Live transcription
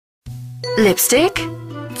Lipstick.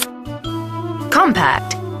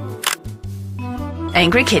 Compact.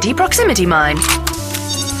 Angry Kitty proximity mine.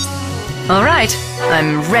 Alright,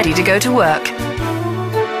 I'm ready to go to work.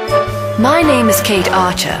 My name is Kate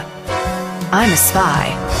Archer. I'm a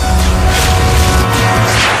spy.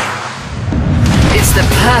 It's the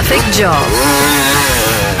perfect job.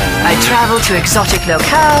 I travel to exotic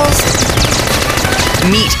locales,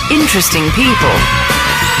 meet interesting people.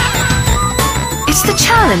 It's the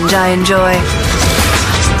challenge I enjoy.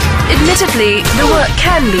 Admittedly, the work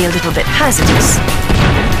can be a little bit hazardous,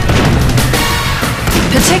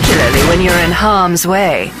 particularly when you're in harm's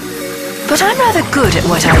way. But I'm rather good at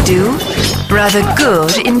what I do. Rather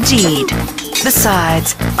good indeed.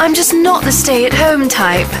 Besides, I'm just not the stay-at-home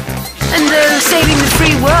type. And though saving the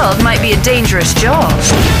free world might be a dangerous job,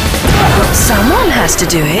 someone has to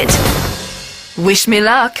do it. Wish me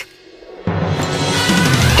luck.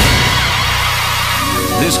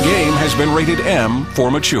 This game has been rated M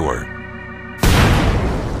for mature.